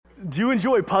Do you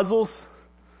enjoy puzzles?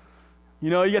 You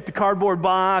know, you get the cardboard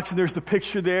box and there's the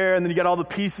picture there, and then you got all the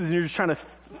pieces and you're just trying to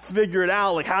figure it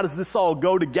out, like how does this all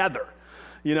go together?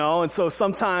 You know, and so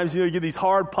sometimes, you get these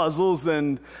hard puzzles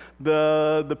and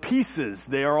the pieces,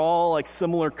 they are all like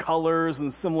similar colors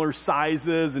and similar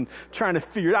sizes, and trying to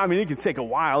figure it out. I mean, it can take a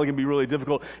while. It can be really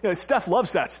difficult. Steph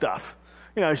loves that stuff.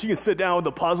 She can sit down with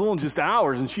the puzzle in just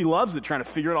hours, and she loves it, trying to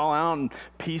figure it all out and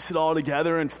piece it all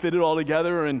together and fit it all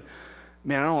together. And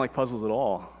man, I don't like puzzles at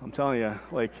all. I'm telling you,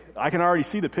 I can already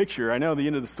see the picture. I know the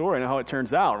end of the story. I know how it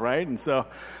turns out, right? And so,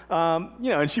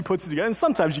 and she puts it together. And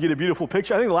sometimes you get a beautiful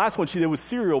picture. I think the last one she did was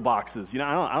cereal boxes.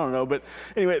 I don't know. But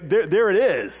anyway, there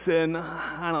it is. And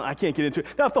I can't get into it.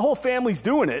 Now, if the whole family's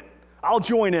doing it, I'll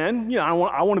join in. I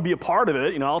want to be a part of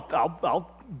it. I'll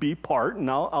be part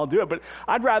and I'll do it. But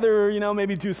I'd rather,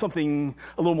 maybe do something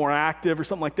a little more active or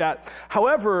something like that.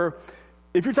 However,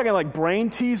 if you're talking like brain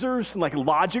teasers and like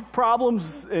logic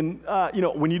problems and,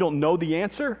 when you don't know the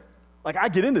answer, I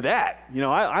get into that.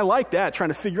 I like that, trying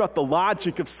to figure out the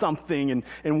logic of something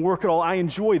and work it all. I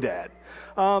enjoy that.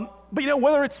 But,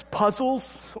 whether it's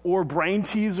puzzles or brain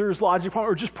teasers, logic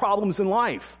problems, or just problems in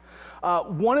life,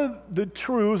 one of the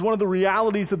truths, one of the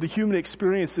realities of the human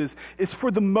experiences is,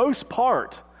 for the most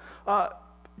part,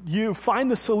 you find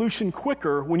the solution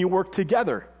quicker when you work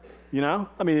together.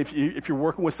 If you're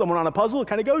working with someone on a puzzle, it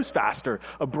kind of goes faster.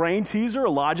 A brain teaser,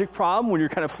 a logic problem, when you're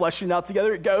kind of fleshing it out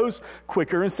together, it goes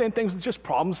quicker. And same things with just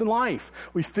problems in life.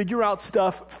 We figure out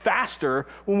stuff faster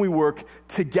when we work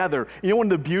together. One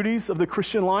of the beauties of the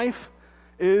Christian life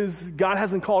is God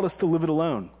hasn't called us to live it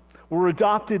alone. We're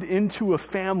adopted into a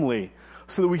family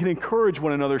so that we can encourage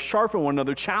one another, sharpen one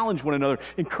another, challenge one another,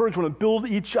 encourage one another, build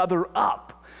each other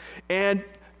up. And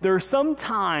there are some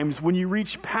times when you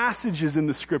reach passages in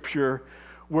the Scripture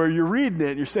where you're reading it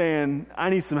and you're saying, I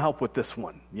need some help with this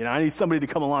one. I need somebody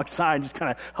to come alongside and just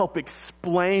kind of help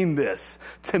explain this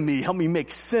to me, help me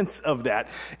make sense of that.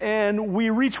 And we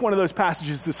reach one of those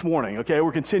passages this morning, okay?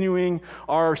 We're continuing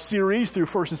our series through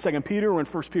 1st and 2nd Peter. We're in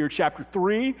 1 Peter chapter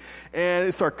 3, and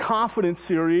it's our confidence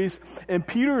series. And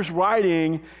Peter's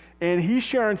writing, and he's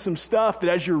sharing some stuff that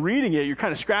as you're reading it, you're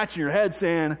kind of scratching your head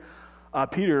saying,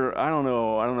 Peter, I don't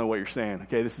know what you're saying.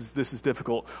 Okay, this is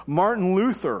difficult. Martin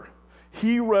Luther,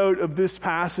 he wrote of this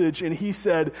passage, and he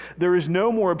said, there is no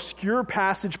more obscure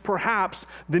passage perhaps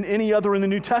than any other in the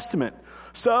New Testament,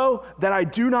 so that I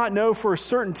do not know for a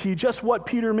certainty just what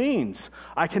Peter means.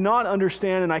 I cannot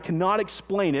understand and I cannot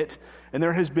explain it, and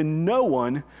there has been no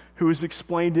one who has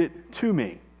explained it to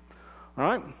me. All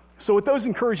right? So with those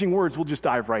encouraging words, we'll just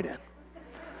dive right in.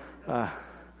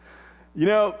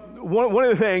 One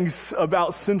of the things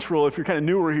about Central, if you're kind of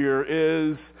newer here,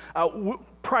 is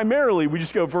primarily we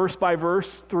just go verse by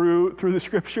verse through the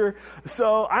Scripture.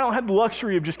 So I don't have the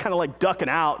luxury of just kind of ducking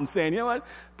out and saying, you know what,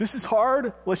 this is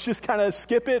hard, let's just kind of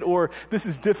skip it, or this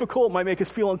is difficult, might make us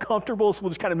feel uncomfortable, so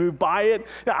we'll just kind of move by it.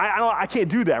 I can't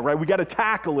do that, right? We got to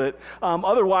tackle it.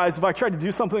 Otherwise, if I tried to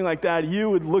do something like that, you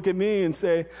would look at me and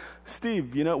say,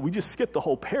 Steve, we just skipped the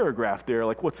whole paragraph there.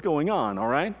 What's going on, all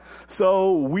right?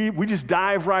 So we just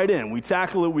dive right in. We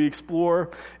tackle it, we explore,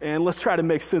 and let's try to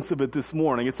make sense of it this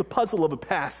morning. It's a puzzle of a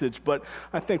passage, but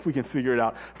I think we can figure it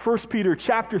out. 1 Peter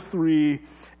chapter 3,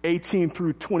 18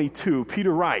 through 22,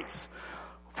 Peter writes,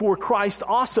 For Christ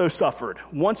also suffered,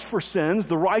 once for sins,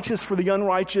 the righteous for the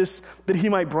unrighteous, that he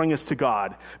might bring us to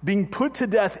God, being put to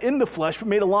death in the flesh, but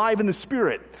made alive in the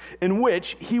Spirit, in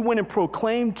which he went and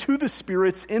proclaimed to the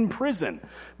spirits in prison,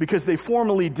 because they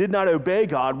formerly did not obey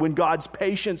God, when God's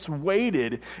patience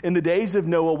waited in the days of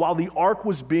Noah while the ark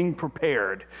was being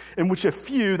prepared, in which a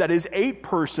few, that is 8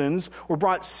 persons, were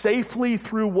brought safely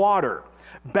through water.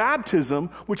 Baptism,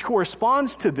 which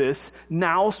corresponds to this,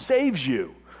 now saves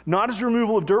you, not as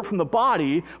removal of dirt from the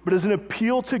body, but as an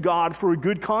appeal to God for a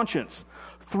good conscience,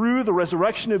 through the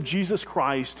resurrection of Jesus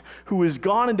Christ, who is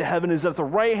gone into heaven, is at the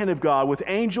right hand of God, with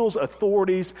angels,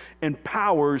 authorities, and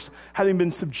powers having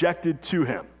been subjected to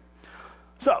him.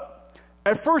 So,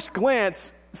 at first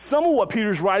glance, some of what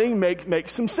Peter's writing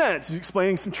makes some sense. He's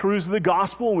explaining some truths of the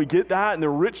gospel, and we get that, and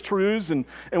they're rich truths, and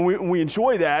we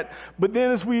enjoy that. But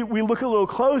then as we look a little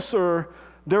closer,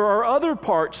 there are other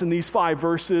parts in these 5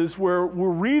 verses where we're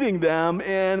reading them,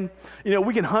 and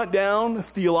we can hunt down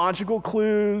theological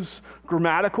clues,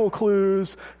 grammatical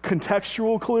clues,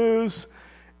 contextual clues,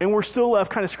 and we're still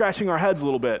left kind of scratching our heads a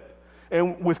little bit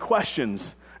and with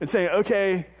questions and saying,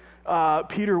 okay,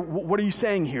 Peter, what are you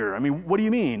saying here? I mean, what do you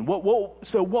mean?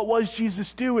 So what was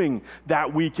Jesus doing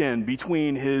that weekend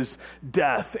between his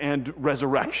death and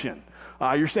resurrection?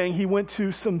 You're saying he went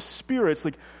to some spirits.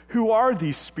 Who are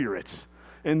these spirits?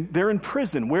 And they're in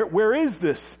prison. Where is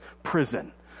this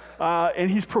prison? and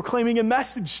he's proclaiming a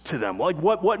message to them. Like,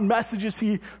 what message is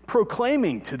he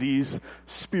proclaiming to these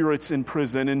spirits in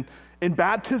prison? And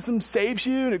baptism saves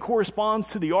you, and it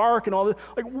corresponds to the ark and all that.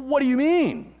 Like, what do you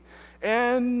mean?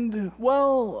 And,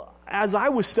 well, as I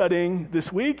was studying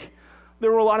this week,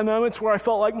 there were a lot of moments where I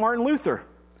felt like Martin Luther.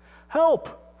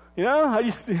 Help! I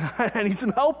need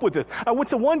some help with this. I went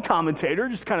to one commentator,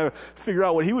 just kind of figure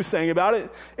out what he was saying about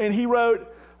it, and he wrote,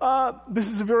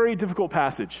 this is a very difficult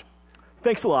passage.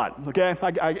 Thanks a lot, okay?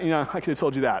 I could have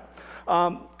told you that.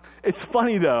 It's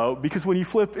funny, though, because when you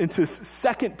flip into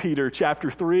 2 Peter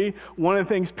chapter 3, one of the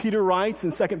things Peter writes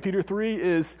in 2 Peter 3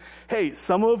 is, hey,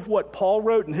 some of what Paul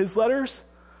wrote in his letters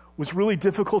was really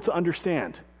difficult to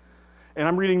understand. And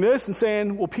I'm reading this and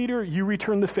saying, well, Peter, you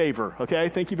return the favor, okay?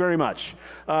 Thank you very much.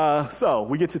 So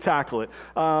we get to tackle it.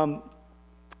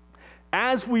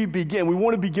 As we begin, we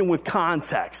want to begin with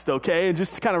context, okay? And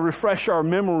just to kind of refresh our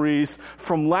memories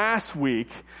from last week,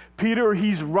 Peter,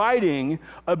 he's writing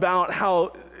about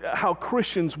how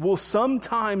Christians will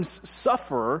sometimes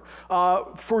suffer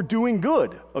for doing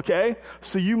good, okay?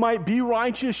 So you might be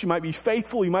righteous, you might be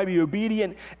faithful, you might be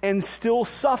obedient, and still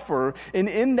suffer. And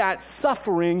in that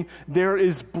suffering, there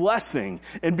is blessing.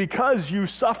 And because you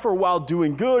suffer while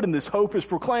doing good, and this hope is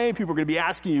proclaimed, people are going to be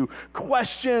asking you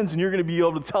questions, and you're going to be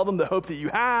able to tell them the hope that you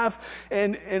have,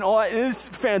 and all that. And it's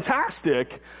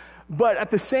fantastic. But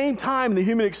at the same time, in the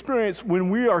human experience, when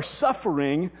we are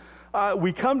suffering,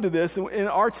 we come to this, and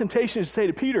our temptation is to say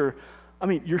to Peter, I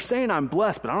mean, you're saying I'm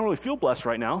blessed, but I don't really feel blessed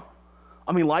right now.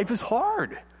 I mean, life is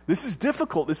hard. This is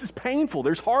difficult. This is painful.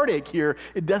 There's heartache here.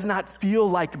 It does not feel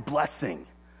like blessing.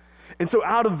 And so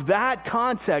out of that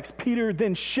context, Peter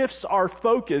then shifts our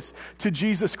focus to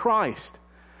Jesus Christ.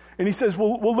 And he says,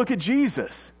 well, we'll look at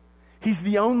Jesus. He's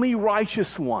the only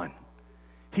righteous one.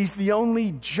 He's the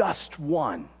only just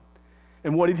one.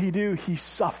 And what did he do? He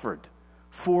suffered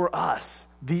for us,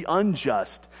 the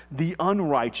unjust, the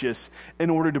unrighteous, in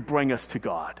order to bring us to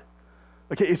God.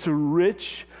 Okay, it's a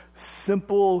rich,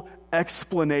 simple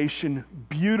explanation,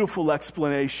 beautiful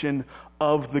explanation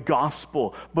of the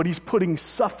gospel, but he's putting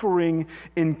suffering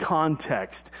in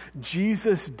context.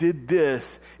 Jesus did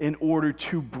this in order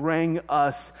to bring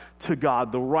us to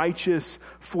God, the righteous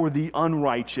for the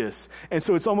unrighteous. And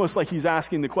so it's almost like he's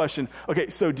asking the question, okay,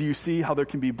 so do you see how there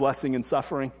can be blessing in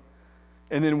suffering?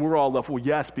 And then we're all left, well,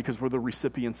 yes, because we're the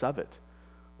recipients of it.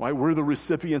 Right? We're the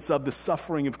recipients of the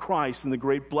suffering of Christ and the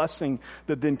great blessing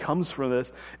that then comes from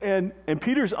this. And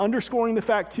Peter's underscoring the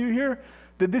fact, too, here,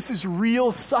 that this is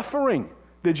real suffering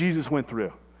that Jesus went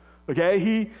through.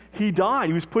 Okay? He died.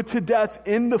 He was put to death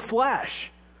in the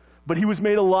flesh, but he was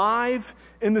made alive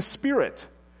in the spirit.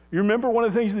 You remember one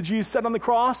of the things that Jesus said on the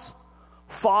cross?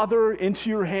 Father, into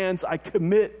your hands I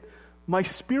commit my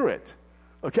spirit.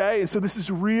 Okay? And so this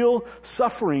is real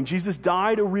suffering. Jesus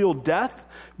died a real death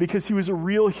because he was a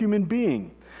real human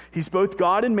being. He's both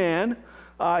God and man.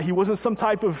 He wasn't some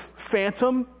type of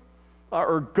phantom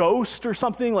or ghost or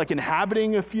something, like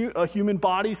inhabiting a human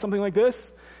body, something like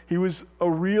this. He was a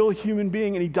real human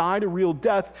being, and he died a real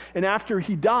death. And after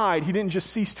he died, he didn't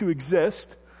just cease to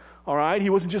exist. All right? He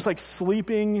wasn't just like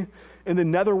sleeping in the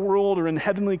netherworld or in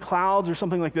heavenly clouds or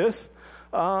something like this.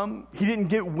 He didn't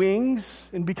get wings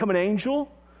and become an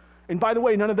angel. And by the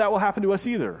way, none of that will happen to us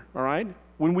either. All right?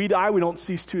 When we die, we don't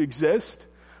cease to exist.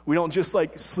 We don't just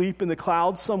like sleep in the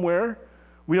clouds somewhere.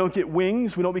 We don't get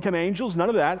wings. We don't become angels. None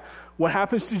of that. What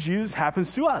happens to Jesus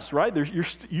happens to us, right?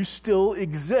 You still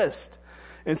exist.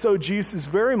 And so Jesus is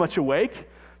very much awake,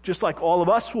 just like all of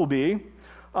us will be.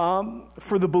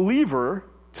 For the believer,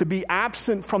 to be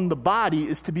absent from the body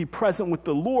is to be present with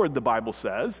the Lord, the Bible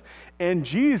says. And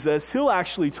Jesus, he'll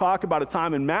actually talk about a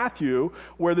time in Matthew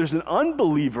where there's an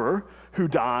unbeliever who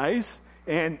dies,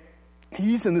 and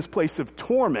he's in this place of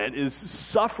torment. His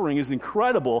suffering is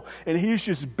incredible, and he's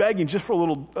just begging just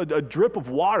for a drip of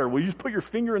water. Will you just put your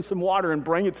finger in some water and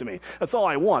bring it to me? That's all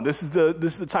I want. This is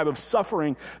the type of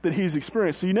suffering that he's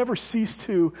experienced. So you never cease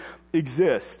to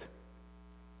exist.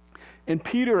 And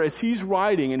Peter, as he's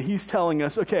writing and he's telling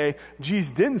us, okay,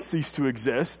 Jesus didn't cease to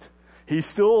exist. He's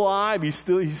still alive. He's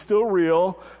still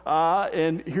real.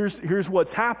 And here's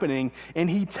what's happening. And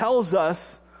he tells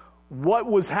us what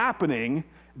was happening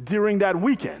during that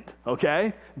weekend,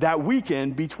 okay? That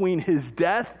weekend between his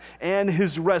death and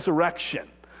his resurrection.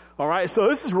 All right, so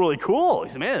this is really cool. He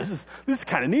said, man, this is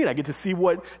kind of neat. I get to see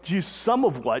some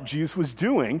of what Jesus was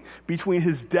doing between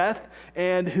his death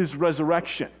and his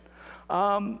resurrection.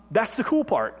 That's the cool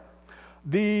part.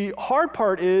 The hard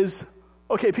part is,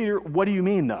 okay, Peter, what do you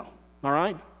mean though? All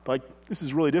right? Like, this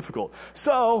is really difficult.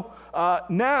 So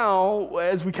now,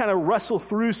 as we kind of wrestle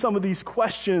through some of these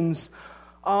questions,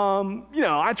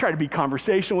 I try to be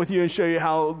conversational with you and show you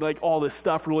how like all this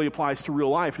stuff really applies to real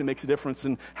life and it makes a difference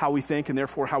in how we think and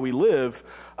therefore how we live.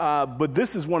 But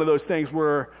this is one of those things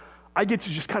where I get to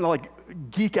just kind of like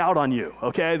geek out on you,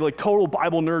 okay? Like total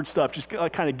Bible nerd stuff, just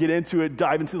kind of get into it,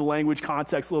 dive into the language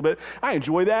context a little bit. I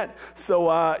enjoy that.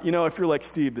 So, if you're like,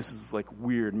 Steve, this is like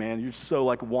weird, man. You're so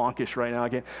like wonkish right now.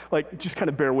 Again, like just kind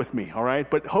of bear with me, all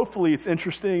right? But hopefully it's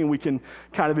interesting and we can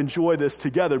kind of enjoy this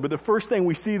together. But the first thing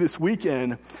we see this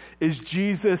weekend is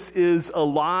Jesus is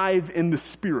alive in the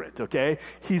Spirit, okay?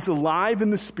 He's alive in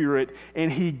the Spirit,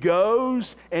 and he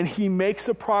goes and he makes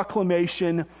a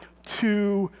proclamation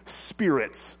to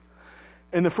spirits.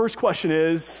 And the first question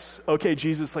is, okay,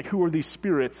 Jesus, like who are these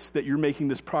spirits that you're making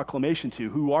this proclamation to?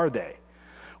 Who are they?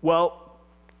 Well,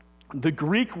 the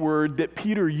Greek word that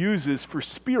Peter uses for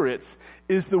spirits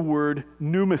is the word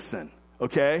pneumasin,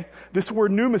 okay? This word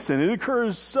pneumasin, it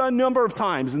occurs a number of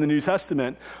times in the New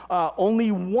Testament.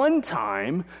 Only one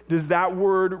time does that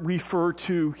word refer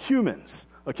to humans,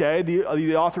 okay?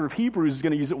 The author of Hebrews is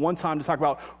going to use it one time to talk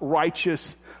about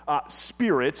righteous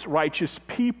spirits, righteous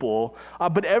people.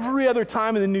 But every other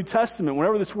time in the New Testament,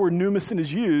 whenever this word pneumasin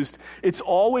is used, it's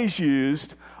always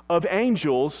used of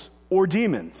angels or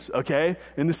demons, okay?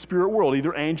 In the spirit world,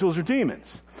 either angels or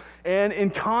demons. And in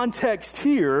context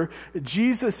here,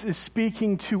 Jesus is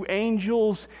speaking to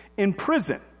angels in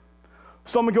prison.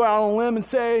 So I'm going to go out on a limb and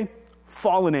say,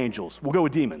 fallen angels. We'll go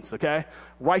with demons, okay?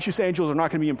 Righteous angels are not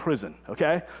going to be in prison,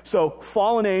 okay? So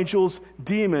fallen angels,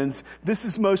 demons, this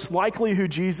is most likely who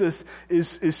Jesus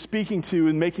is speaking to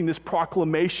and making this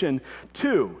proclamation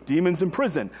to, demons in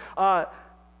prison.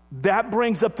 That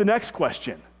brings up the next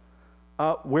question.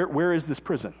 Where is this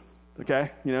prison,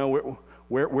 okay?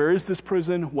 Where is this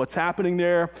prison? What's happening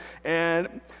there?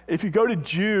 And if you go to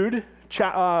Jude,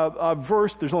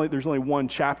 verse, there's only one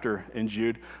chapter in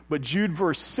Jude, but Jude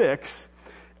verse 6,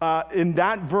 in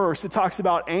that verse, it talks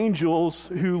about angels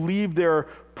who leave their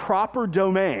proper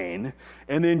domain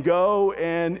and then go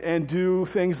and do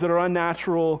things that are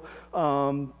unnatural,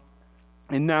 and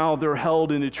now they're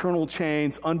held in eternal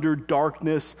chains under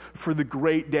darkness for the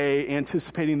great day,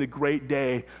 anticipating the great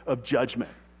day of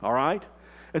judgment, all right?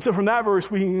 And so from that verse,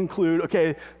 we can conclude,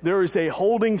 okay, there is a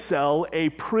holding cell, a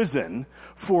prison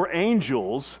for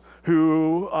angels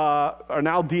who are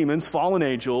now demons, fallen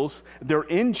angels. They're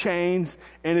in chains,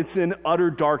 and it's in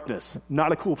utter darkness.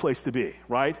 Not a cool place to be,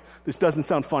 right? This doesn't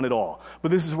sound fun at all,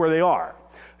 but this is where they are.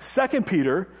 2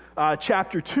 Peter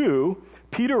chapter 2,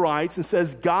 Peter writes and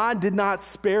says, God did not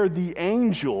spare the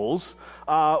angels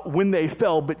when they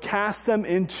fell, but cast them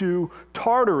into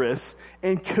Tartarus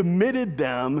and committed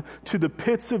them to the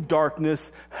pits of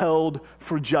darkness held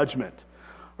for judgment.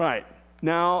 Right.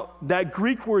 Now, that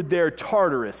Greek word there,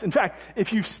 Tartarus. In fact,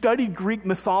 if you've studied Greek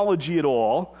mythology at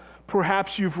all,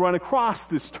 perhaps you've run across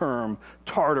this term,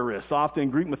 Tartarus.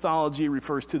 Often Greek mythology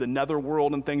refers to the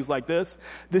netherworld and things like this.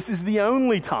 This is the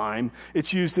only time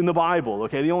it's used in the Bible,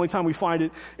 okay? The only time we find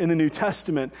it in the New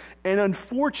Testament. And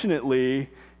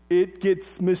unfortunately, it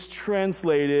gets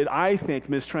mistranslated, I think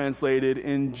mistranslated,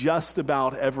 in just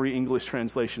about every English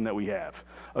translation that we have.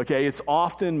 Okay, it's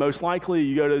often, most likely,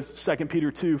 you go to 2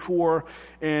 Peter 2:4,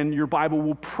 and your Bible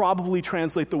will probably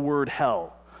translate the word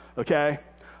hell. Okay?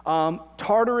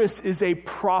 Tartarus is a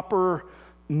proper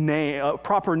name, a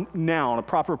proper noun, a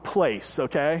proper place,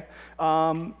 okay?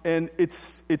 And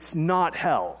it's not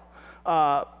hell.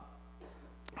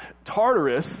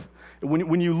 Tartarus,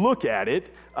 when you look at it,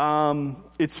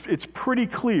 it's pretty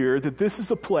clear that this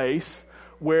is a place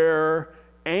where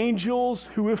angels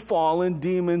who have fallen,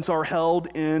 demons, are held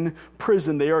in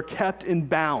prison. They are kept in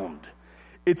bound.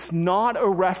 It's not a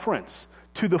reference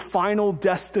to the final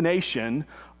destination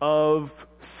of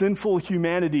sinful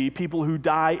humanity, people who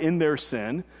die in their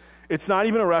sin. It's not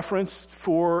even a reference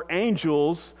for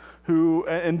angels who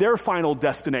and their final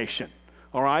destination.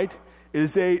 All right? It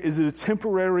is a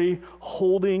temporary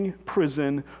holding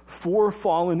prison for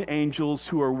fallen angels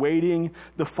who are waiting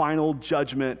the final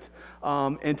judgment.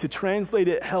 And to translate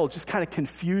it hell just kind of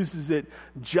confuses it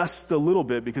just a little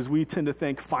bit because we tend to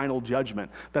think final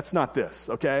judgment. That's not this,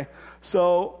 okay?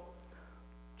 So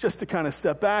just to kind of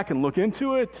step back and look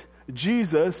into it,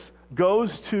 Jesus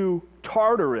goes to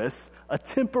Tartarus, a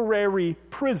temporary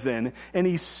prison, and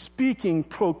he's speaking,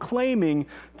 proclaiming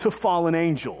to fallen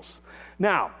angels.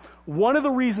 Now, one of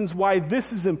the reasons why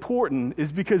this is important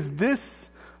is because this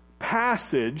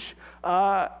passage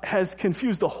has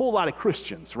confused a whole lot of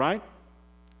Christians, right?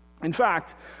 In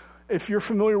fact, if you're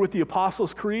familiar with the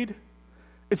Apostles' Creed,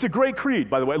 it's a great creed,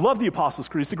 by the way. I love the Apostles'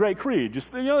 Creed. It's a great creed.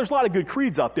 Just, there's a lot of good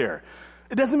creeds out there.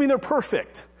 It doesn't mean they're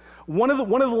perfect. One of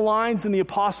the lines in the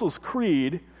Apostles'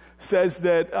 Creed says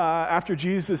that after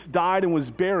Jesus died and was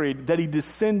buried, that he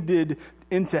descended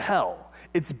into hell.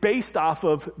 It's based off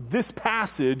of this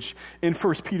passage in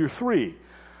 1 Peter 3.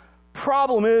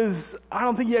 Problem is, I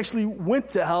don't think he actually went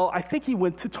to hell. I think he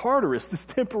went to Tartarus, this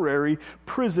temporary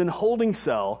prison holding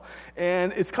cell.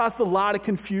 And it's caused a lot of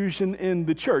confusion in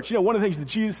the church. You know, one of the things that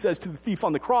Jesus says to the thief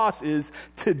on the cross is,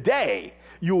 today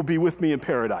you will be with me in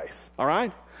paradise. All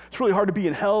right? It's really hard to be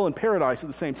in hell and paradise at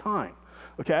the same time.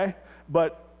 Okay?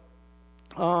 But,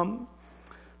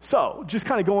 so just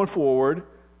kind of going forward,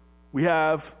 we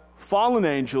have fallen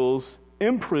angels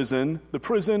in prison. The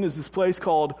prison is this place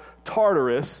called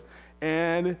Tartarus.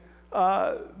 And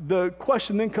the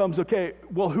question then comes, okay,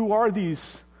 well, who are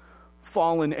these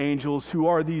fallen angels? Who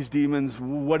are these demons?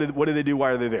 What do they do?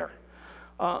 Why are they there?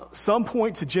 Some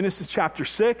point to Genesis chapter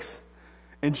 6.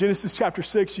 In Genesis chapter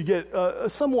 6, you get a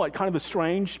somewhat kind of a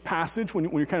strange passage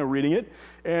when you're kind of reading it.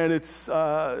 And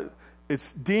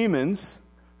it's demons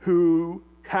who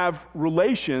have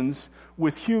relations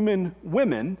with human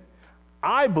women,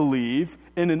 I believe,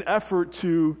 in an effort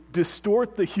to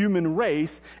distort the human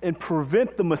race and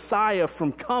prevent the Messiah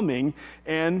from coming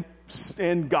and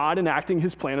God enacting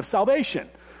his plan of salvation.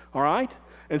 All right?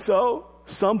 And so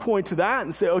some point to that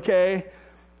and say, okay,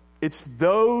 it's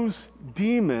those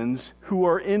demons who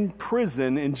are in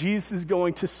prison and Jesus is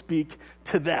going to speak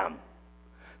to them.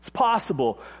 It's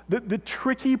possible. The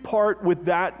tricky part with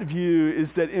that view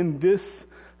is that in this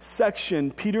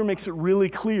section, Peter makes it really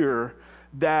clear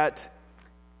that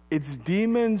it's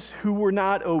demons who were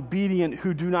not obedient,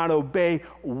 who do not obey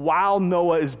while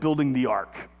Noah is building the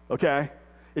ark, okay?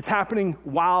 It's happening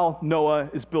while Noah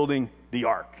is building the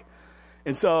ark.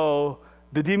 And so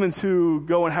the demons who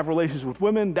go and have relations with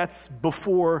women, that's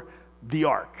before the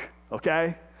ark,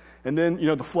 okay? And then,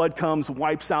 the flood comes,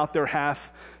 wipes out their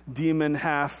half demon,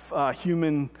 half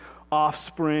human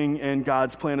offspring, and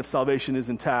God's plan of salvation is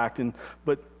intact.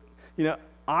 But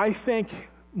I think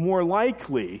more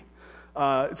likely,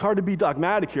 it's hard to be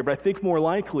dogmatic here, but I think more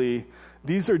likely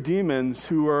these are demons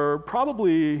who are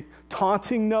probably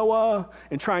taunting Noah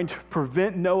and trying to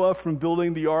prevent Noah from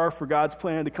building the ark for God's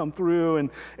plan to come through,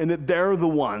 and that they're the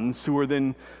ones who are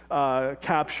then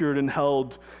captured and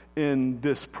held in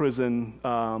this prison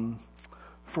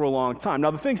for a long time.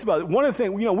 Now, the things about it, one of the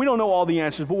things, we don't know all the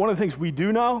answers, but one of the things we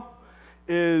do know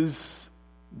is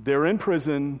they're in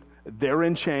prison, they're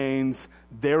in chains,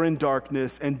 they're in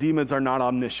darkness, and demons are not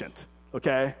omniscient.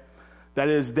 Okay? That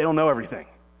is, they don't know everything.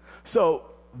 So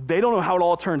they don't know how it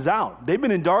all turns out. They've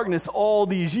been in darkness all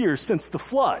these years since the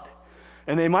flood.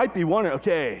 And they might be wondering,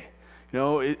 okay,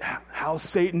 how's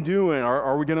Satan doing?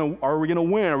 Are we gonna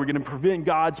win? Are we gonna prevent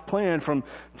God's plan from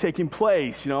taking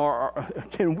place?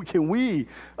 Can we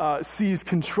seize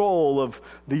control of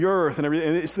the earth and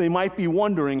everything? And so they might be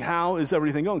wondering, how is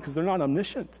everything going? Because they're not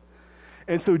omniscient.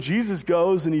 And so Jesus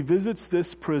goes and he visits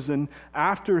this prison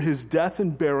after his death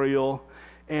and burial,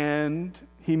 and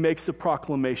he makes a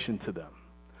proclamation to them.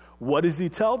 What does he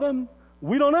tell them?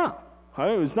 We don't know.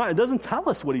 It doesn't tell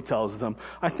us what he tells them.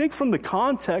 I think from the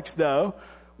context, though,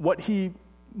 what he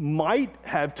might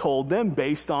have told them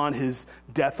based on his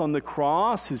death on the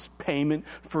cross, his payment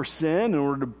for sin in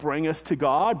order to bring us to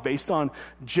God, based on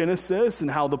Genesis and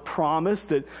how the promise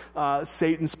that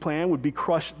Satan's plan would be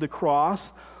crushed at the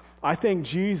cross, I think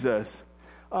Jesus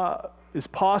is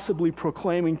possibly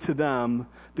proclaiming to them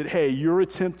that, hey, your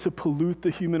attempt to pollute the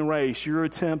human race, your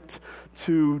attempt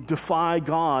to defy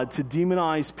God, to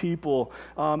demonize people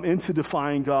into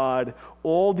defying God,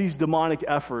 all these demonic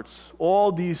efforts,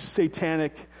 all these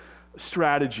satanic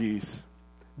strategies,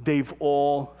 they've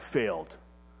all failed.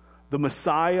 The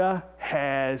Messiah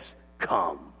has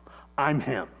come. I'm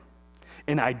him.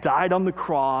 And I died on the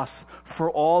cross for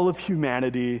all of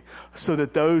humanity so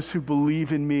that those who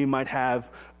believe in me might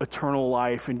have eternal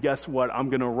life. And guess what? I'm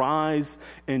going to rise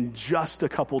in just a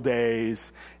couple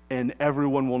days, and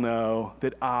everyone will know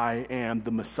that I am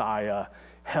the Messiah.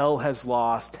 Hell has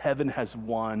lost. Heaven has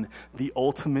won. The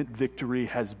ultimate victory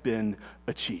has been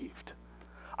achieved.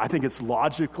 I think it's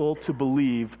logical to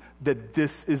believe that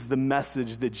this is the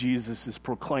message that Jesus is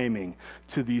proclaiming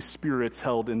to these spirits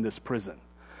held in this prison.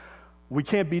 We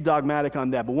can't be dogmatic on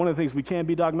that, but one of the things we can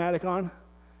be dogmatic on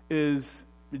is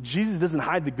Jesus doesn't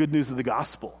hide the good news of the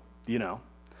gospel,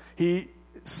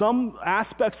 Some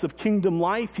aspects of kingdom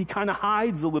life, he kind of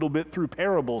hides a little bit through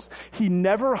parables. He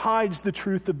never hides the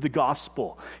truth of the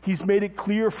gospel. He's made it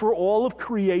clear for all of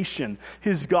creation,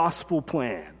 his gospel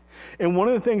plan. And one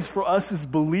of the things for us as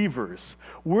believers,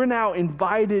 we're now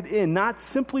invited in, not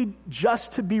simply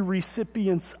just to be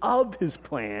recipients of his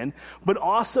plan, but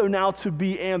also now to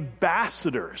be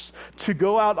ambassadors, to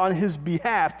go out on his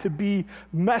behalf, to be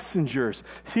messengers.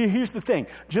 See, here's the thing.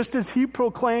 Just as he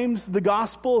proclaims the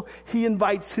gospel, he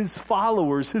invites his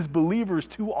followers, his believers,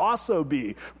 to also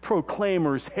be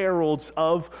proclaimers, heralds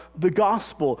of the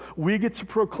gospel. We get to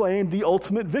proclaim the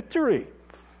ultimate victory.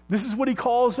 This is what he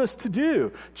calls us to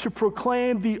do, to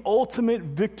proclaim the ultimate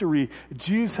victory.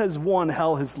 Jesus has won,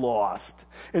 hell has lost.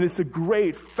 And it's a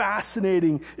great,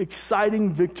 fascinating,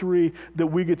 exciting victory that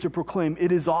we get to proclaim.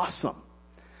 It is awesome.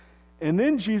 And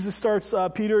then Jesus starts,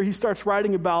 he starts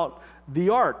writing about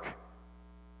the ark.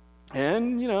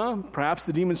 And, perhaps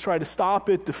the demons try to stop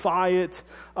it, defy it.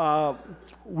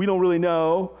 We don't really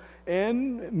know.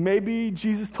 And maybe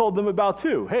Jesus told them about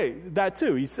that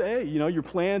too. He said, your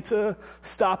plan to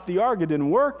stop the ark, it didn't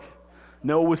work.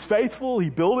 Noah was faithful. He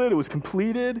built it. It was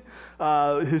completed.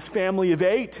 His family of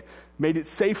 8 made it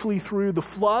safely through the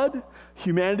flood.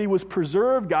 Humanity was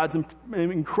preserved. God's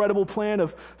incredible plan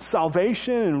of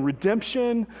salvation and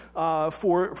redemption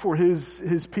for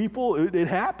his people. It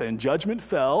happened. Judgment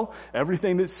fell.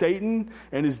 Everything that Satan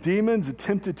and his demons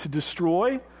attempted to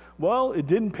destroy, well, it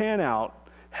didn't pan out.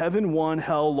 Heaven won,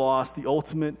 hell lost. The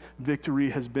ultimate victory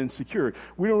has been secured.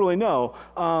 We don't really know.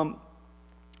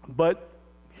 But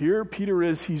here Peter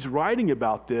he's writing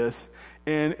about this,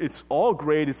 and it's all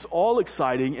great, it's all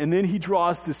exciting, and then he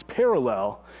draws this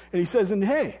parallel, and he says, and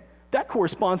hey, that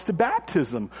corresponds to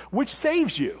baptism, which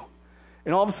saves you.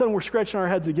 And all of a sudden we're scratching our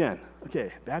heads again.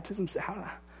 Okay, baptism,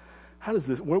 how does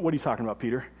this, what are you talking about,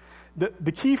 Peter?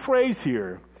 The key phrase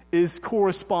here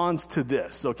corresponds to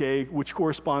this, okay, which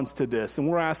corresponds to this. And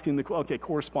we're asking,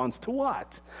 corresponds to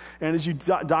what? And as you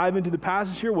dive into the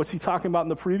passage here, what's he talking about in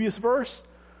the previous verse?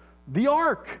 The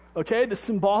ark, okay, the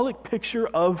symbolic picture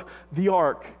of the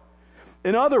ark.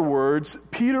 In other words,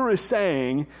 Peter is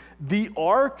saying the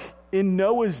ark in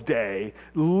Noah's day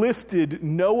lifted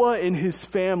Noah and his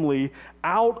family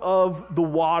out of the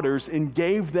waters and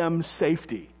gave them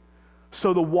safety.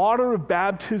 So the water of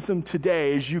baptism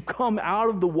today, as you come out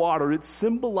of the water, it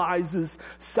symbolizes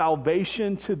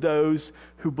salvation to those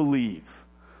who believe.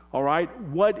 All right?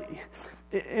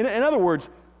 In other words,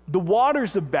 the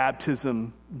waters of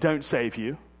baptism don't save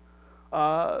you.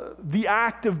 The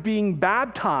act of being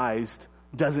baptized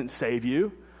doesn't save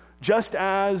you. Just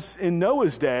as in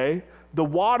Noah's day, the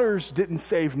waters didn't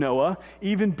save Noah,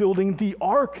 even building the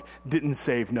ark didn't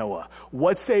save Noah.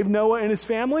 What saved Noah and his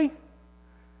family?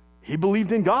 He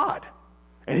believed in God,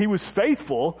 and he was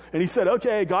faithful, and he said,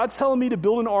 okay, God's telling me to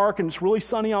build an ark, and it's really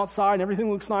sunny outside, and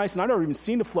everything looks nice, and I've never even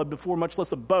seen a flood before, much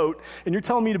less a boat, and you're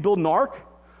telling me to build an ark?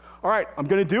 All right, I'm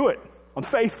going to do it. I'm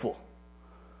faithful.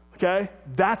 Okay?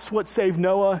 That's what saved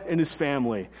Noah and his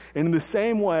family. And in the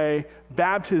same way,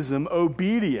 baptism,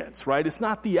 obedience, right? It's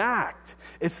not the act.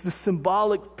 It's the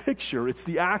symbolic picture. It's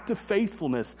the act of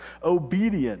faithfulness,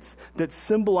 obedience, that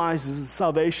symbolizes the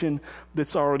salvation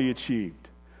that's already achieved.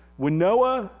 When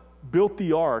Noah built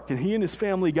the ark and he and his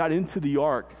family got into the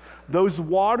ark, those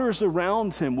waters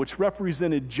around him, which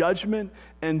represented judgment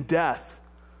and death,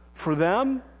 for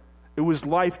them, it was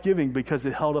life-giving because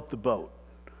it held up the boat,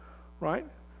 right?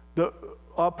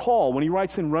 Paul, when he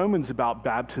writes in Romans about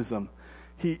baptism,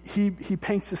 he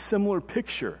paints a similar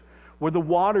picture where the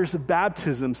waters of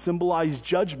baptism symbolize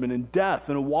judgment and death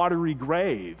and a watery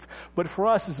grave. But for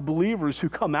us as believers who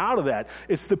come out of that,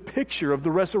 it's the picture of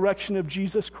the resurrection of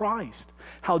Jesus Christ,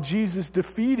 how Jesus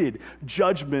defeated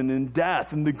judgment and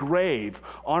death and the grave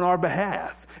on our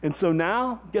behalf. And so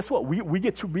now, guess what? We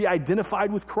get to be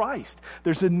identified with Christ.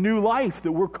 There's a new life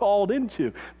that we're called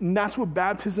into. And that's what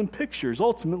baptism pictures,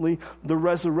 ultimately, the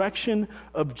resurrection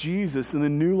of Jesus and the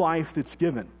new life that's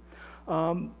given.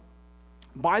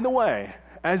 By the way,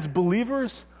 as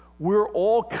believers, we're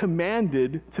all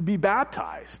commanded to be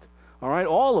baptized. All right?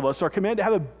 All of us are commanded to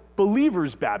have a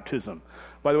believer's baptism.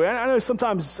 By the way, I know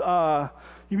sometimes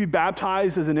you be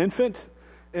baptized as an infant,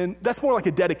 and that's more like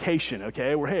a dedication,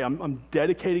 okay? Where, hey, I'm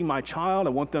dedicating my child.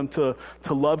 I want them to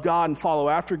love God and follow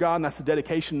after God, and that's the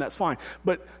dedication, that's fine.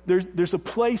 But there's a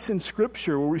place in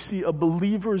Scripture where we see a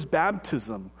believer's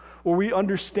baptism, where we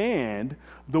understand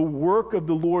the work of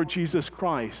the Lord Jesus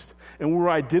Christ, and we're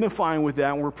identifying with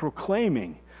that, and we're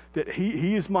proclaiming that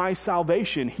he is my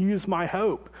salvation. He is my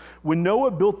hope. When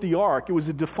Noah built the ark, it was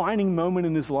a defining moment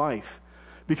in his life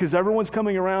because everyone's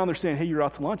coming around. They're saying, hey, you're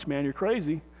out to lunch, man. You're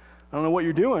crazy. I don't know what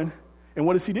you're doing. And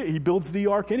what does he do? He builds the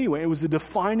ark anyway. It was a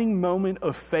defining moment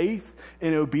of faith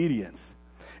and obedience.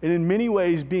 And in many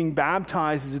ways, being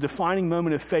baptized is a defining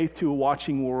moment of faith to a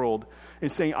watching world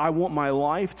and saying, I want my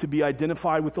life to be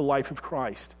identified with the life of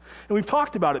Christ. And we've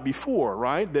talked about it before,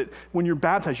 right? That when you're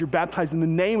baptized in the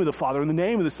name of the Father, in the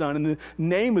name of the Son, in the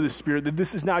name of the Spirit, that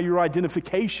this is now your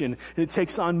identification, and it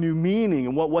takes on new meaning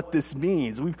and what this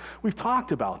means. We've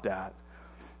talked about that.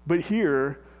 But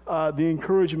here, the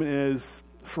encouragement is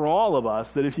for all of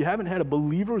us that if you haven't had a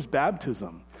believer's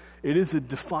baptism, it is a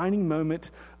defining moment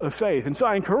of faith. And so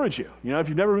I encourage you, if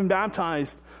you've never been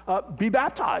baptized, be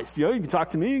baptized. You can talk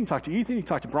to me, you can talk to Ethan, you can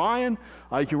talk to Brian.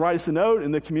 You can write us a note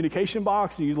in the communication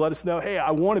box and you let us know, hey,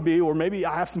 I want to be, or maybe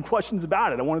I have some questions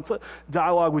about it. I want to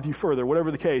dialogue with you further.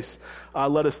 Whatever the case,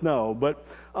 let us know. But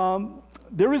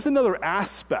there is another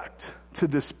aspect to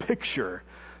this picture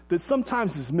that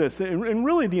sometimes is missed, and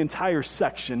really the entire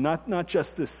section, not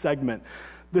just this segment.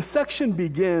 The section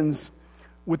begins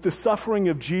with the suffering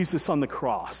of Jesus on the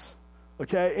cross,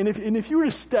 okay? And if you were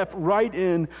to step right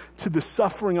in to the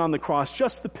suffering on the cross,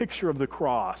 just the picture of the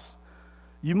cross,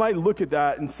 you might look at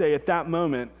that and say at that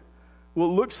moment, well,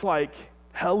 it looks like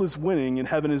hell is winning and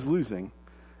heaven is losing.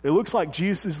 It looks like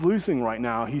Jesus is losing right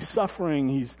now. He's suffering.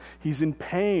 He's in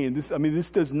pain.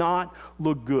 This does not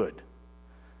look good.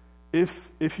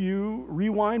 If you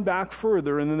rewind back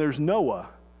further, and then there's Noah,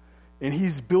 and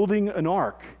he's building an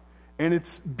ark, and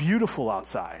it's beautiful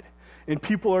outside, and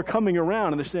people are coming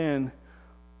around, and they're saying,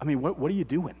 what are you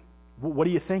doing? What are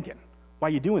you thinking? Why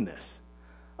are you doing this?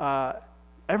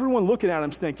 Everyone looking at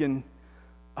him's thinking,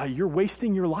 you're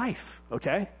wasting your life,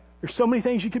 okay? There's so many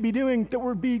things you could be doing that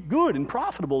would be good and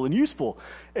profitable and useful,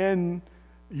 and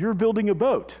you're building a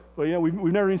boat. Well,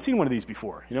 we've never even seen one of these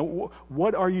before.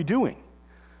 What are you doing?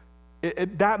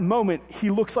 At that moment, he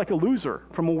looks like a loser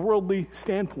from a worldly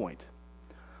standpoint.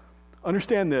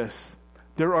 Understand this.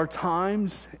 There are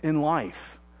times in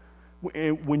life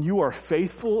when you are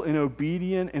faithful and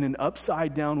obedient in an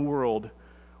upside-down world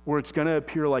where it's going to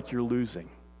appear like you're losing,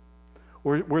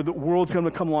 where the world's going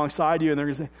to come alongside you and they're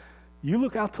going to say, you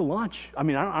look out to lunch. I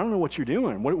don't know what you're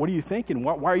doing. What are you thinking?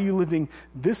 Why are you living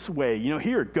this way?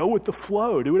 Here, go with the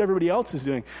flow. Do what everybody else is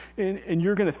doing. And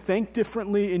you're going to think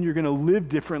differently and you're going to live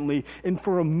differently. And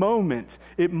for a moment,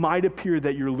 it might appear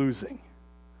that you're losing.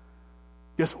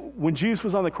 Yes, when Jesus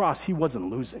was on the cross, he wasn't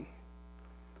losing.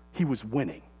 He was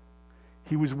winning.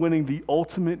 He was winning the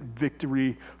ultimate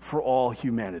victory for all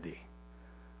humanity.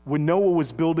 When Noah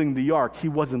was building the ark, he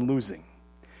wasn't losing.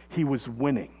 He was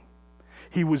winning.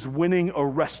 He was winning a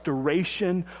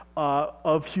restoration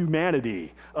of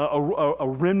humanity, a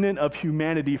remnant of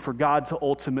humanity for God to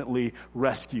ultimately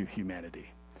rescue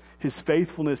humanity. His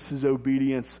faithfulness, his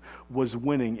obedience was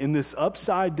winning. In this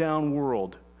upside-down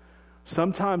world,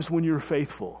 sometimes when you're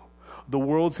faithful, the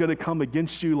world's going to come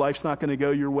against you. Life's not going to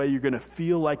go your way. You're going to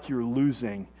feel like you're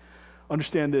losing.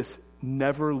 Understand this.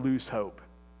 Never lose hope.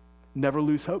 Never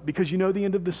lose hope, because you know the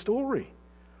end of the story,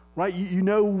 right? You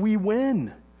know we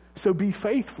win. So be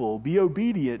faithful, be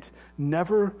obedient,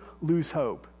 never lose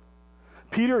hope.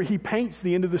 Peter, he paints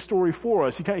the end of the story for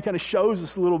us. He kind of shows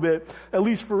us a little bit, at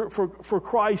least for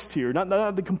Christ here,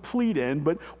 not the complete end,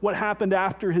 but what happened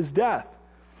after his death.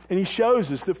 And he shows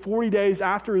us that 40 days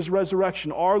after his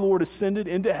resurrection, our Lord ascended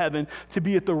into heaven to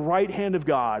be at the right hand of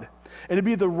God. And to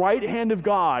be at the right hand of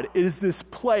God is this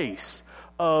place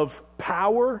of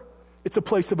power, it's a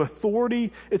place of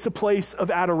authority, it's a place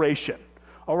of adoration.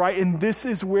 All right, and this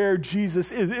is where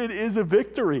Jesus is. It is a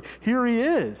victory. Here he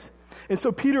is. And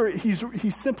so Peter,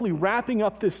 he's simply wrapping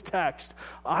up this text,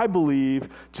 I believe,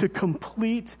 to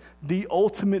complete the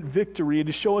ultimate victory and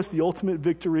to show us the ultimate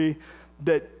victory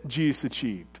that Jesus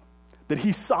achieved. That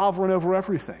he's sovereign over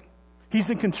everything. He's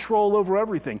in control over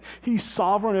everything. He's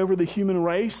sovereign over the human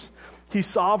race. He's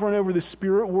sovereign over the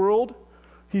spirit world.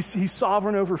 He's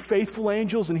sovereign over faithful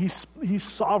angels, and he's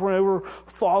sovereign over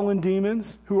fallen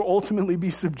demons who will ultimately be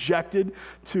subjected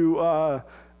to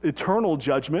eternal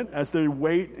judgment as they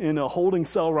wait in a holding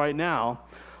cell right now.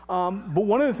 But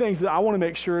one of the things that I want to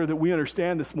make sure that we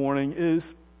understand this morning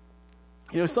is,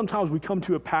 sometimes we come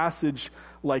to a passage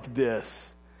like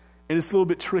this, and it's a little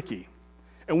bit tricky,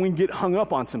 and we can get hung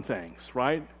up on some things,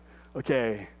 right?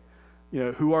 Okay.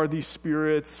 Who are these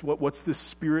spirits? What's this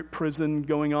spirit prison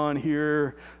going on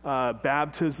here?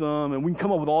 Baptism. And we can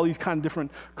come up with all these kind of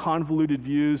different convoluted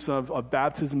views of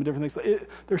baptism and different things.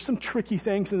 There's some tricky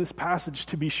things in this passage,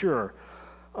 to be sure.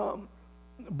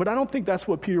 But I don't think that's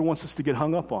what Peter wants us to get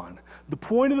hung up on. The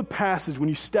point of the passage, when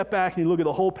you step back and you look at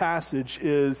the whole passage,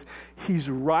 is he's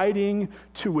writing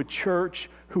to a church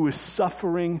who is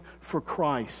suffering for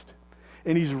Christ.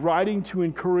 And he's writing to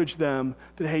encourage them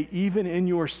that, hey, even in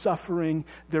your suffering,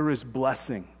 there is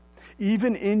blessing.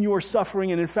 even in your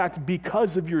suffering, and in fact,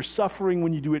 because of your suffering,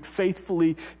 when you do it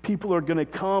faithfully, people are going to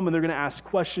come and they're going to ask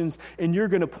questions, and you're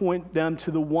going to point them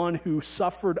to the one who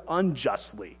suffered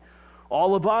unjustly.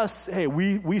 All of us, hey,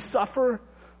 we suffer,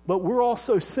 but we're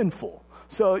also sinful.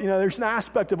 So, there's an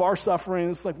aspect of our suffering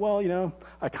that's like, well,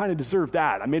 I kind of deserve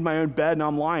that. I made my own bed and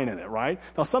I'm lying in it, right?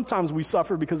 Now, sometimes we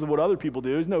suffer because of what other people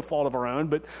do. It's no fault of our own,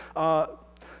 but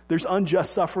there's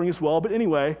unjust suffering as well. But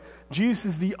anyway, Jesus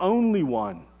is the only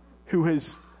one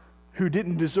who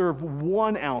didn't deserve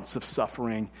 1 ounce of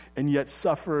suffering and yet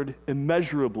suffered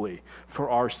immeasurably for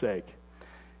our sake.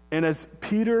 And as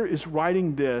Peter is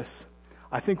writing this,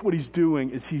 I think what he's doing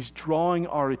is he's drawing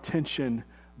our attention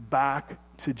back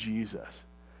to Jesus.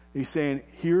 He's saying,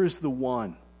 here's the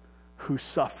one who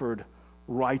suffered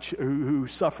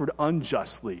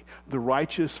unjustly, the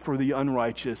righteous for the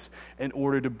unrighteous, in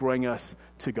order to bring us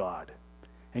to God.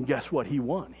 And guess what? He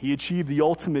won. He achieved the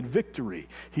ultimate victory.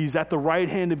 He's at the right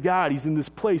hand of God. He's in this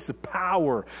place of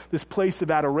power, this place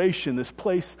of adoration, this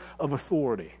place of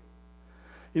authority.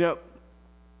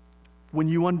 When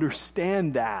you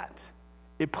understand that,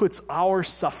 it puts our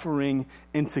suffering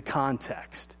into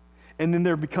context. And then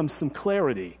there becomes some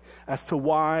clarity as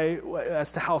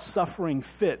to how suffering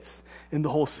fits in the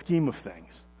whole scheme of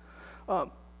things.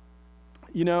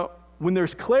 When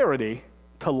there's clarity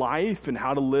to life and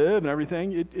how to live and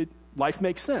everything, life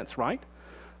makes sense, right?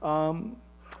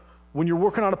 When you're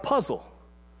working on a puzzle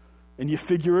and you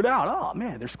figure it out, oh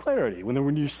man, there's clarity.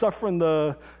 When you're suffering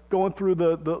going through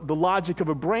the logic of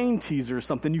a brain teaser or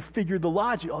something, you figure the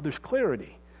logic, oh, there's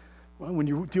clarity. Well, when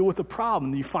you deal with a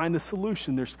problem, you find the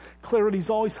solution. Clarity is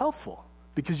always helpful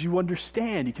because you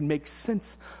understand, you can make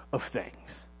sense of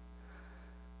things.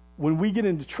 When we get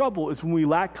into trouble is when we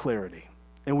lack clarity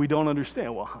and we don't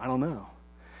understand. Well, I don't know.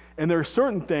 And there are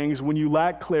certain things when you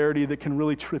lack clarity that can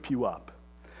really trip you up.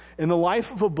 In the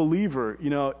life of a believer,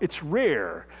 it's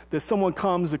rare that someone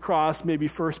comes across maybe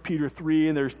 1 Peter 3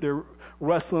 and they're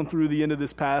wrestling through the end of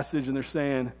this passage and they're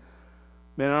saying,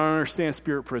 man, I don't understand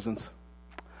spirit prisons.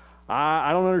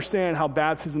 I don't understand how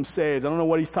baptism saves. I don't know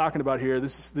what he's talking about here.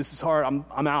 This is hard.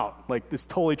 I'm out. Like, this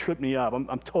totally tripped me up.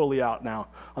 I'm totally out now.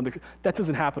 That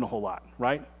doesn't happen a whole lot,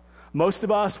 right? Most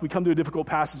of us, we come to a difficult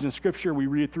passage in Scripture, we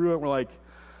read through it, and we're like,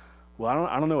 well,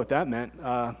 I don't know what that meant.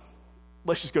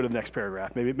 Let's just go to the next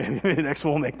paragraph. Maybe the next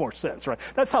one will make more sense, right?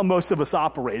 That's how most of us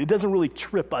operate. It doesn't really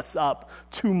trip us up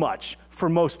too much for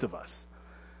most of us.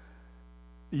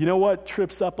 You know what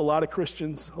trips up a lot of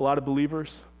Christians, a lot of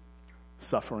believers?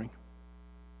 Suffering,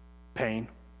 pain,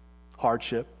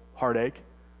 hardship, heartache.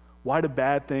 Why do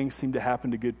bad things seem to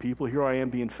happen to good people? Here I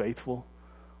am being faithful.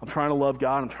 I'm trying to love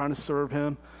God. I'm trying to serve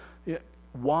Him.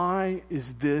 Why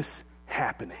is this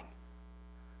happening?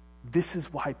 This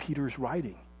is why Peter's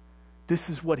writing. This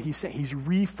is what he's saying. He's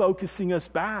refocusing us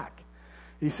back.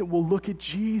 And he said, well, look at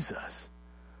Jesus,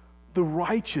 the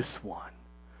righteous one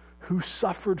who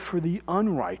suffered for the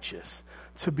unrighteous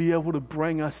to be able to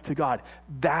bring us to God.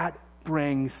 That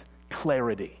brings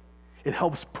clarity. It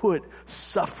helps put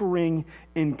suffering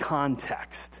in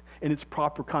context, in its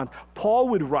proper context. Paul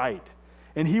would write,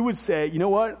 and he would say, you know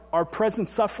what? Our present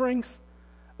sufferings,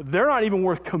 they're not even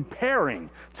worth comparing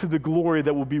to the glory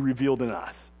that will be revealed in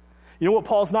us. You know what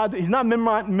Paul's not doing? He's not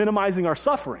minimizing our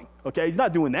suffering, okay? He's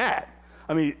not doing that.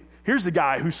 I mean, here's a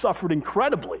guy who suffered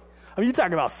incredibly. I mean, you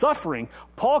talk about suffering.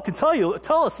 Paul can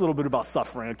tell us a little bit about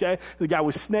suffering, okay? The guy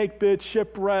was snake bit,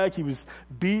 shipwrecked, he was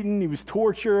beaten, he was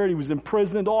tortured, he was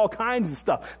imprisoned, all kinds of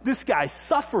stuff. This guy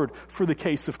suffered for the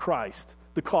case of Christ,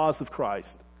 the cause of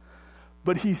Christ.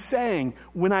 But he's saying,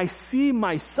 when I see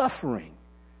my suffering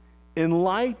in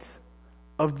light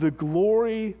of the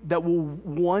glory that will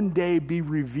one day be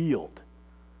revealed,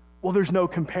 well, there's no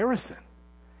comparison.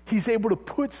 He's able to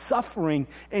put suffering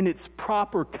in its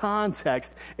proper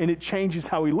context, and it changes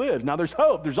how he lives. Now, there's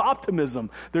hope, there's optimism,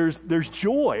 there's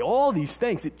joy, all these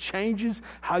things. It changes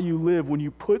how you live when you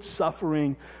put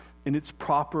suffering in its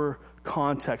proper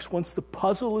context. Once the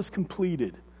puzzle is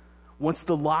completed, once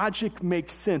the logic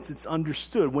makes sense, it's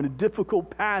understood. When a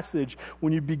difficult passage,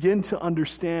 when you begin to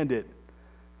understand it,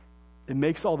 it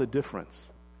makes all the difference.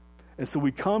 And so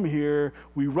we come here,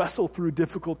 we wrestle through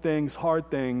difficult things, hard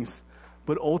things,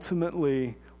 but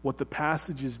ultimately, what the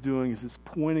passage is doing is it's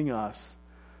pointing us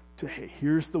to, hey,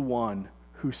 here's the one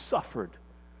who suffered,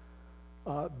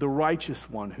 the righteous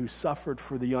one who suffered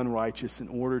for the unrighteous in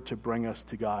order to bring us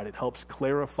to God. It helps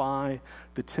clarify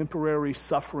the temporary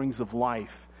sufferings of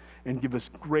life and give us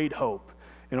great hope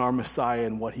in our Messiah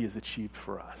and what He has achieved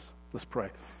for us. Let's pray.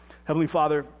 Heavenly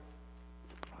Father,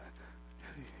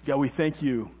 God, we thank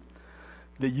You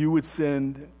that You would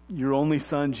send Your only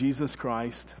Son, Jesus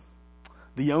Christ,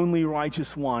 the only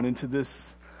righteous one, into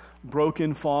this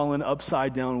broken, fallen,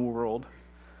 upside-down world.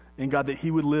 And God, that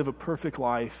he would live a perfect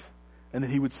life and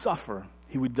that he would suffer.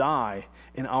 He would die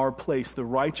in our place, the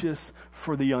righteous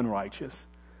for the unrighteous.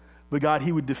 But God,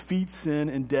 he would defeat sin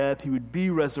and death. He would be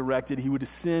resurrected. He would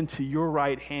ascend to your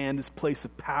right hand, this place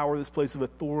of power, this place of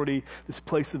authority, this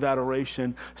place of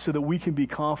adoration, so that we can be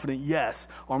confident, yes,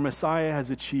 our Messiah has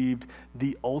achieved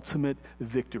the ultimate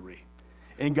victory.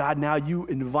 And God, now you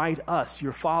invite us,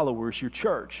 your followers, your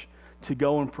church, to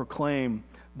go and proclaim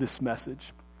this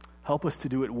message. Help us to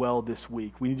do it well this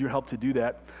week. We need your help to do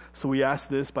that. So we ask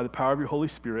this by the power of your Holy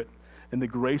Spirit and the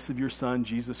grace of your Son,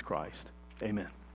 Jesus Christ. Amen.